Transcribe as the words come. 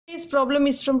Today's problem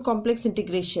is from complex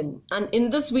integration, and in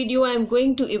this video I am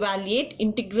going to evaluate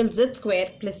integral z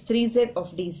square plus 3z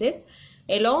of dz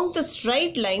along the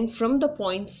straight line from the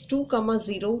points 2,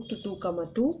 0 to 2,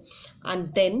 2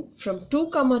 and then from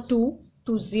 2, 2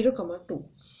 to 0, 2.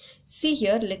 See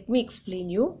here, let me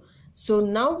explain you. So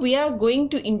now we are going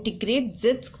to integrate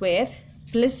z square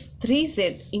plus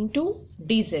 3z into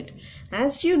dz.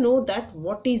 As you know that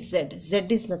what is z? Z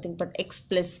is nothing but x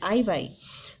plus iy.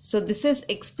 So this is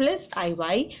x plus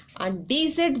iy and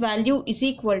dz value is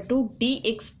equal to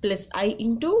dx plus I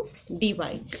into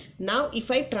dy. Now if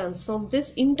I transform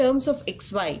this in terms of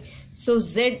xy, so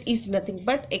z is nothing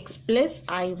but x plus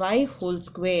iy whole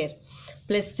square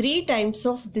plus 3 times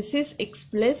of this is x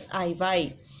plus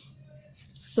iy.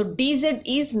 So dz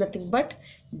is nothing but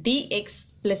dx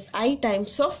plus I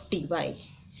times of dy.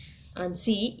 And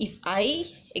see, if I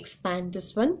expand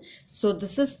this one, so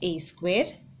this is a square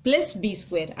plus b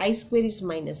square, I square is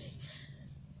minus,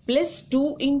 plus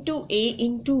 2 into a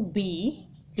into b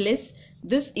plus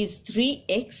this is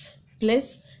 3x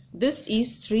plus this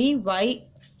is 3yi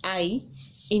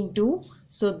into,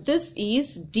 so this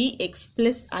is dx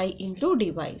plus I into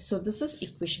dy. So this is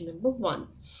equation number 1.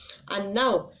 And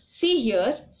now see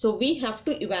here, so we have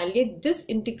to evaluate this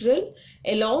integral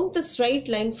along the straight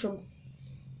line from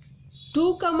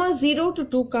 2, 0 to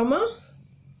 2,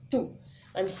 2.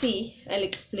 And see, I'll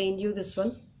explain you this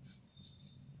one.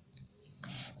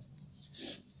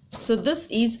 So this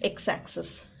is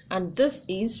x-axis and this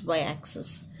is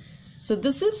y-axis. So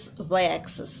this is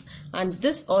y-axis and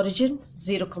this origin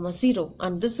 0, 0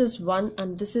 and this is 1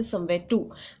 and this is somewhere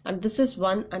 2 and this is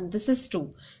 1 and this is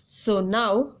 2. So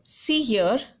now see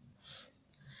here,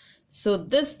 so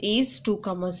this is 2,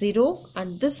 0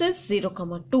 and this is 0,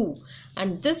 2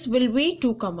 and this will be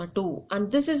 2, 2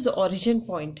 and this is the origin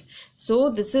point.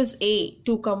 So this is A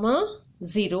 2,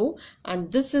 0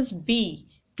 and this is B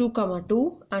 2,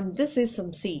 2 and this is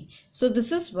some C. So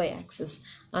this is y-axis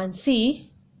and see,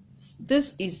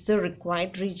 this is the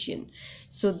required region.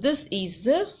 So this is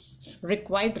the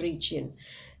required region.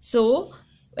 So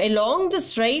along the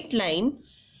straight line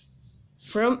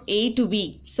from A to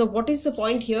B. So what is the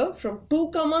point here? From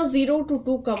 2, 0 to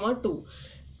 2, 2.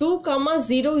 2,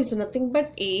 0 is nothing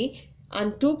but A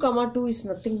and 2, 2 is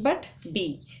nothing but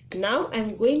B. Now I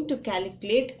am going to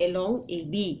calculate along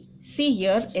AB. See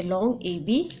here, along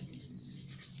AB.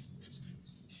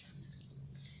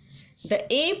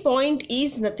 The A point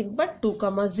is nothing but 2,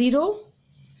 0,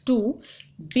 2.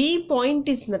 B point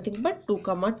is nothing but 2,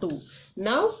 2.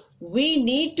 Now we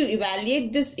need to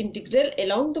evaluate this integral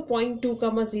along the point 2,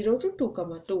 0 to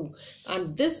 2, 2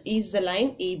 and this is the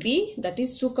line AB, that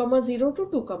is 2, 0 to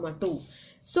 2, 2.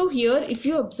 So here if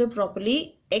you observe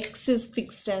properly, x is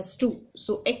fixed as 2.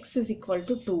 So x is equal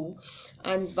to 2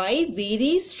 and y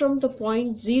varies from the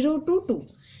point 0 to 2.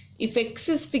 If x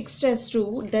is fixed as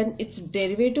 2, then its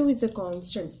derivative is a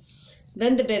constant.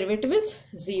 Then the derivative is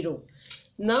 0.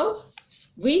 Now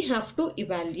we have to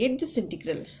evaluate this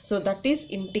integral. So that is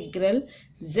integral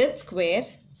z square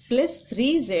plus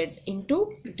 3z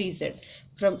into dz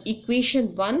from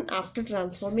equation 1 after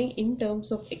transforming in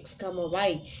terms of x,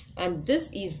 y. And this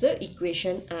is the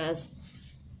equation as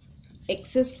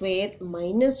x square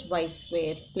minus y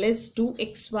square plus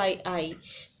 2xyi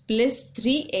plus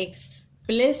 3x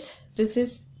plus this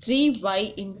is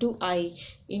 3y into I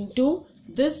into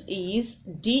this is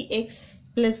dx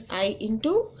plus I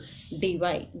into dy,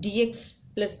 dx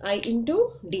plus I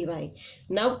into dy.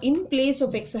 Now in place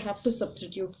of x I have to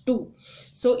substitute 2.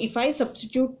 So if I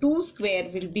substitute 2 square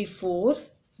will be 4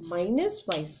 minus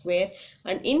y square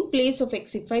and in place of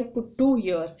x if I put 2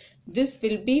 here, this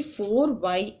will be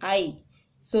 4yi.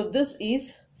 So this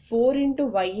is 4 into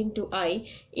y into I.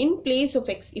 In place of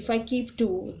x if I keep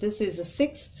 2, this is a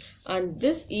 6 and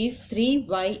this is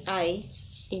 3yi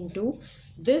into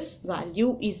this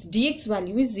value is dx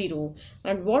value is 0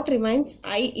 and what remains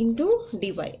I into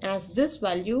dy. As this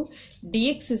value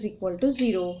dx is equal to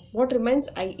 0, what remains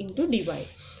I into dy.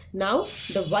 Now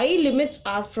the y limits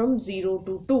are from 0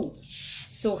 to 2.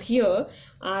 So here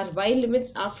our y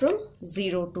limits are from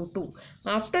 0 to 2.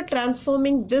 After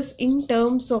transforming this in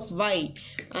terms of y,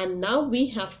 and now we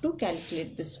have to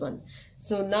calculate this one.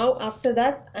 So now after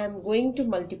that I am going to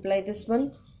multiply this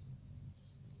one.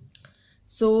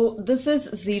 So this is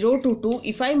 0 to 2.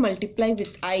 If I multiply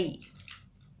with I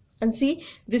and see,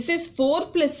 this is 4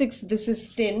 plus 6, this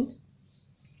is 10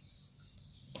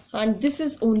 and this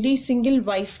is only single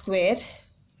y square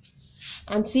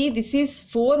and see this is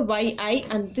 4yi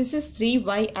and this is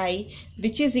 3yi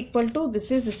which is equal to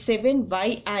this is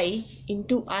 7yi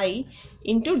into I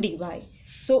into dy.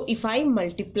 So if I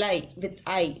multiply with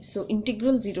I, so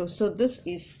integral 0, so this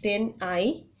is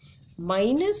 10I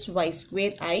minus y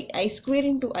square, I square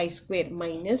into I square,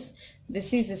 minus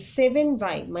this is a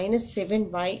 7y minus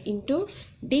 7y into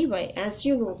dy. As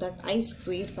you know that I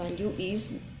square value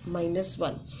is minus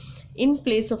 1. In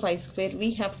place of I square we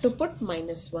have to put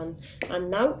minus 1. And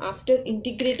now after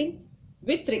integrating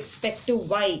with respect to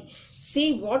y,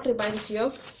 see what remains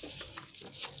here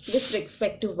with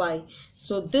respect to y.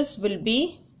 So this will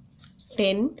be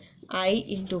 10I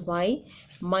into y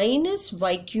minus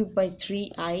y cube by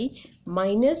 3I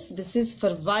minus, this is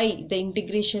for y, the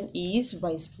integration is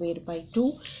y square by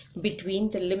 2 between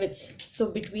the limits.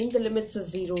 So between the limits is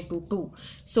 0 to 2.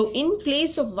 So in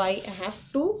place of y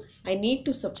I need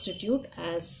to substitute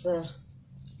as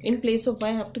in place of y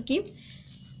I have to keep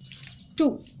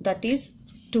 2, that is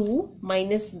 2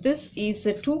 minus this is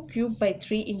 2 cube by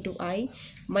 3 into I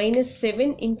minus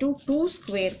 7 into 2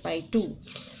 square by 2.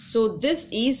 So this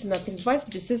is nothing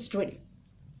but this is 20.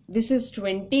 This is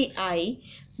 20I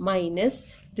minus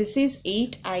this is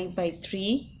 8I by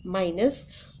 3 minus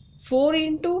 4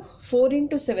 into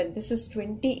 7. This is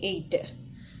 28.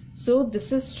 So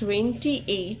this is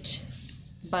 28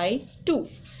 by 2.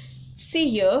 See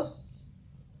here.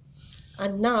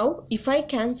 And now if I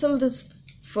cancel this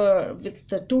with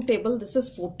the 2 table, this is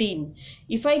 14.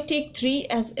 If I take 3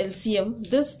 as LCM,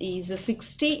 this is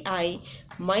 60I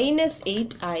minus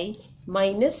 8I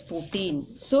minus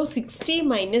 14. So 60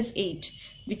 minus 8,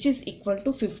 which is equal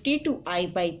to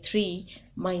 52I by 3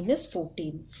 minus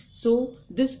 14. So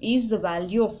this is the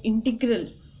value of integral.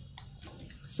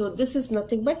 So this is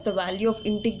nothing but the value of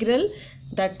integral,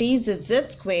 that is z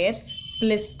square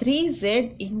plus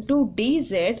 3z into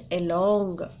dz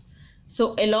along.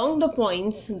 So along the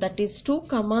points, that is 2,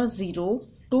 0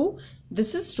 to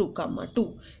this is 2,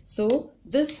 2. So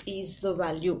this is the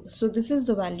value. So this is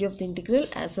the value of the integral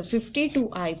as a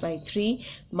 52I by 3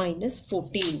 minus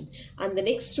 14. And the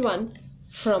next one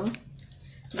from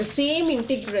the same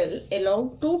integral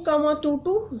along 2, 2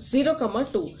 to 0,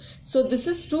 2. So this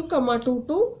is 2, 2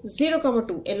 to 0,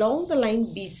 2 along the line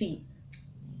BC.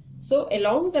 So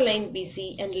along the line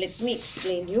BC, and let me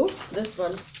explain you this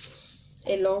one.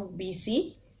 Along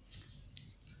BC.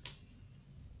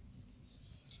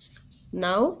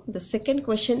 Now the second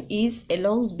question is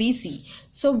along BC.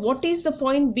 So what is the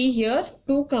point B here?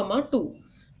 2, 2.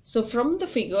 So from the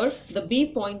figure the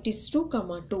B point is 2,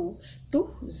 2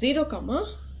 to 0,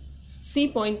 C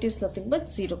point is nothing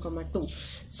but 0, 2.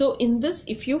 So in this,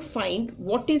 if you find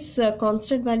what is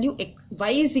constant value,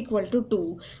 y is equal to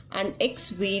 2 and x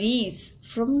varies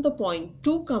from the point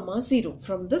 2, 0.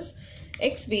 From this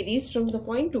x varies from the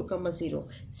point 2, 0.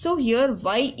 So here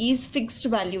y is fixed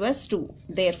value as 2.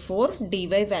 Therefore dy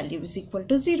value is equal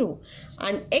to 0.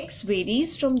 And x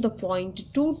varies from the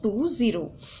point 2 to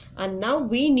 0. And now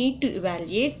we need to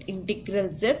evaluate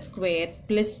integral z square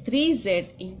plus 3z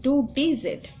into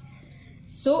dz.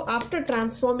 So after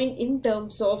transforming in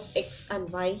terms of x and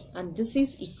y, and this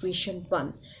is equation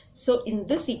 1. So in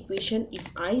this equation, if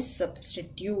I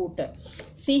substitute,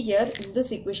 see here in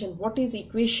this equation, what is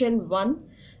equation 1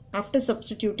 after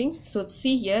substituting? So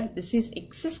see here, this is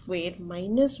x square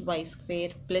minus y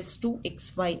square plus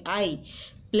 2xyi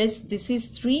plus this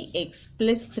is 3x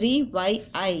plus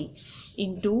 3yi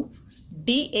into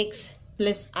dx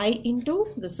plus I into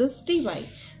this is dy.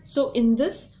 So in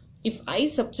this, if I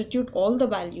substitute all the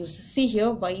values, see here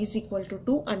y is equal to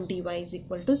 2 and dy is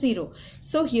equal to 0.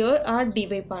 So here our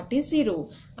dy part is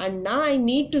 0. And now I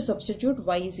need to substitute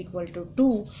y is equal to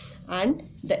 2 and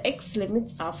the x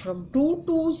limits are from 2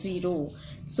 to 0.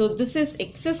 So this is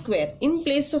x square. In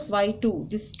place of y 2,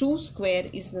 this 2 square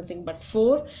is nothing but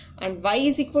 4 and y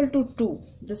is equal to 2.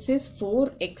 This is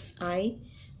 4xi.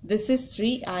 This is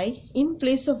 3i. In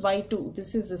place of y2,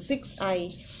 this is a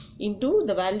 6i into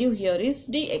the value here is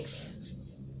dx.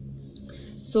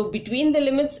 So between the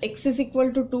limits x is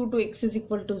equal to 2 to x is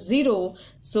equal to 0.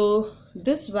 So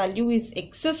this value is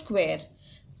x square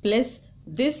plus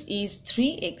this is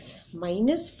 3x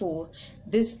minus 4.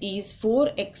 This is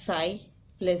 4xi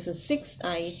plus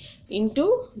 6i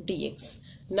into dx.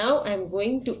 Now I am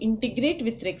going to integrate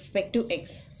with respect to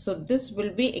x. So this will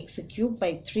be x cubed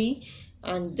by 3.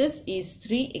 And this is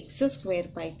 3x square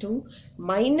by 2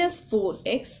 minus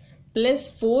 4x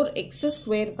plus 4x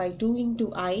square by 2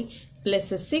 into I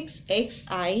plus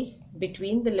 6xi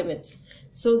between the limits.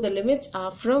 So the limits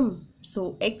are from,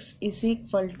 so x is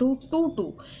equal to 2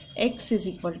 to x is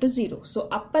equal to 0. So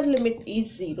upper limit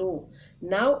is 0.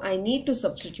 Now I need to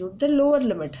substitute the lower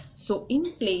limit. So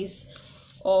in place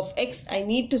of x, I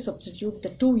need to substitute the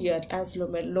 2 here as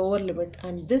lower limit,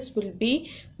 and this will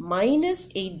be minus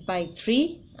 8 by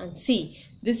 3 And see,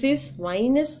 this is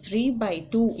minus 3 by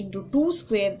 2 into 2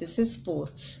 square, this is 4.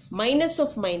 Minus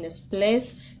of minus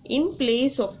plus, in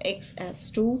place of x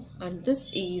as 2, and this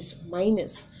is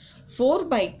minus 4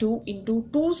 by 2 into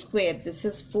 2 square, this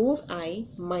is 4i,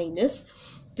 minus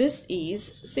this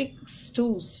is 6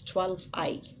 2's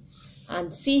 12i.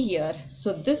 And see here,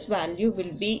 so this value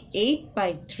will be 8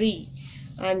 by 3,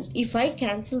 and if I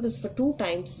cancel this for 2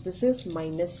 times, this is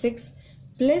minus 6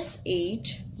 plus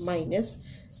 8 minus,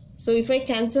 so if I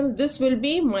cancel, this will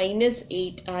be minus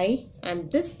 8i,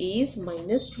 and this is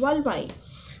minus 12i.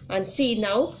 And see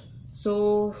now,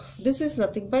 so this is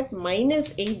nothing but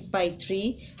minus 8 by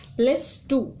 3 plus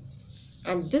 2,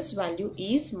 and this value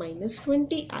is minus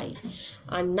 20i.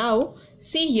 And now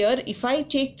see here, if I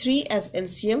take 3 as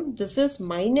LCM, this is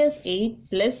minus 8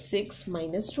 plus 6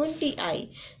 minus 20i.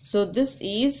 So this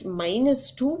is minus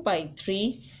 2 by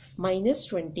 3 minus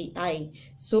 20i.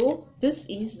 So this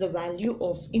is the value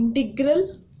of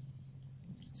integral,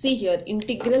 see here,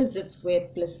 integral z square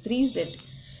plus 3z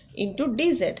into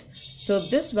dz. So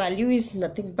this value is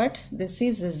nothing but, this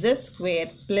is z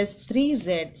square plus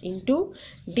 3z into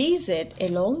dz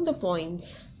along the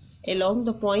points, along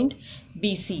the point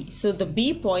BC. So the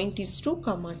B point is 2,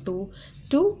 2,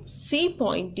 to C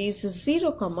point is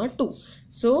 0, 2.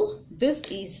 So this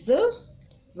is the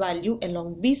value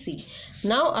along BC.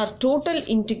 Now our total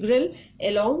integral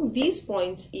along these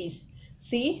points is,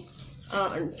 see,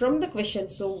 from the question,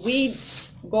 so we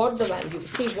got the value.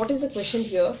 See, what is the question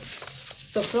here?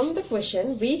 So from the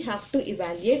question, we have to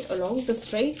evaluate along the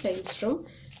straight lines from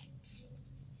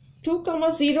 2,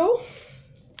 0.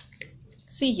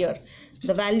 See here,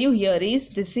 the value here is,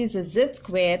 this is a z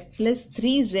square plus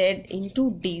 3z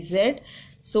into dz.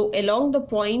 So along the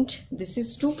point, this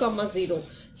is 2, 0.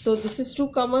 So this is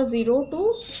 2, 0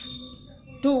 to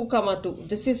 2, 2.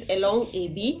 This is along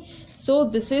AB. So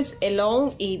this is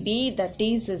along AB, that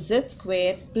is z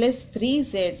square plus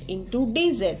 3z into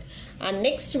dz. And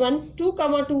next one, 2,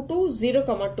 2 to 0,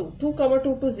 2. 2,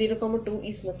 2 to 0, 2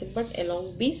 is nothing but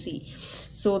along BC.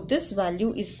 So this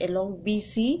value is along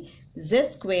BC, z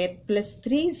square plus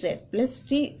 3z plus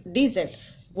dz.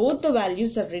 Both the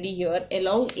values are ready here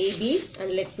along AB,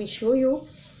 and let me show you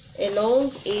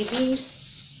along AB.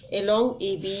 Along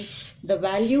AB, the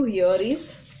value here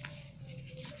is,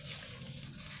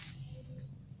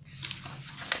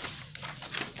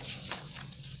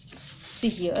 see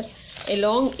here,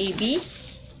 along AB,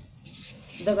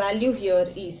 the value here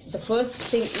is, the first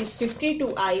thing is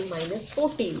 52i minus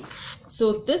 14.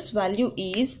 So this value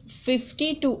is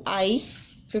 52i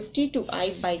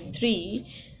by 3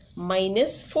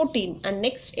 minus 14. And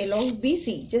next along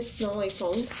BC, just now I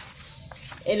found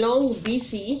along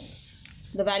BC,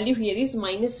 the value here is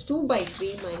minus 2 by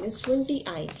 3 minus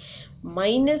 20i.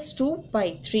 Minus 2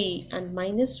 by 3 and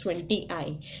minus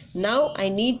 20i. Now I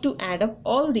need to add up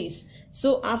all these.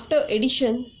 So after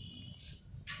addition,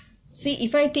 see,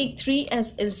 if I take 3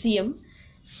 as LCM,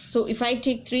 so if I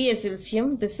take 3 as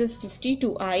LCM, this is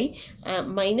 52i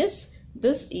minus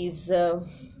this is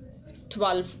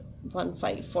 12,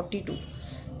 15, 42.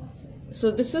 So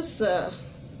this is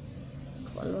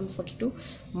 142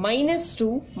 minus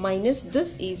 2 minus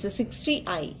this is a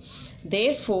 60i.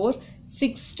 Therefore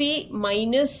 60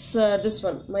 minus this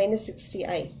one minus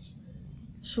 60i.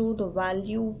 So the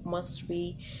value must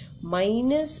be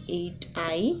minus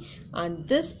 8i, and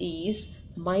this is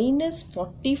minus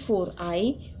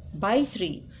 44i by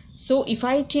 3. So if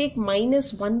I take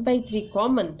minus 1 by 3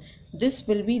 common, this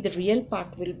will be, the real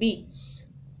part will be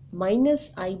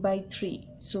minus I by 3.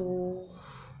 So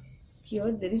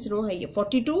here there is no I here.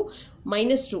 42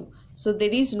 minus 2. So there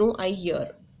is no I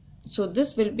here. So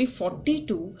this will be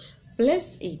 42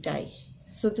 plus 8i.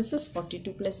 So this is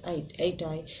 42 plus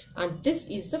 8i, and this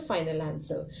is the final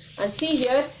answer. And see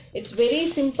here, it's very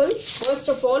simple. First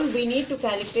of all, we need to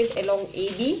calculate along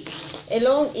AB.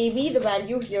 Along AB, the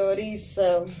value here is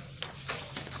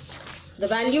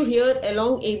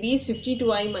along AB is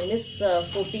 52i minus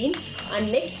 14.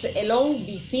 And next along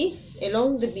BC,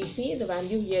 along the BC, the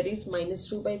value here is minus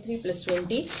 2 by 3 plus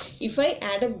 20. If I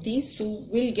add up these two,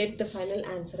 we'll get the final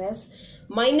answer as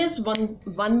minus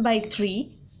 1 by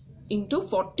 3 into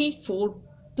 44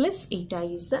 plus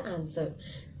 8i is the answer.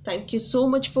 Thank you so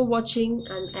much for watching,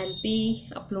 and I'll be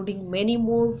uploading many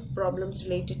more problems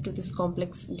related to this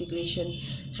complex integration.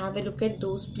 Have a look at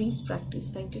those. Please practice.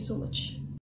 Thank you so much.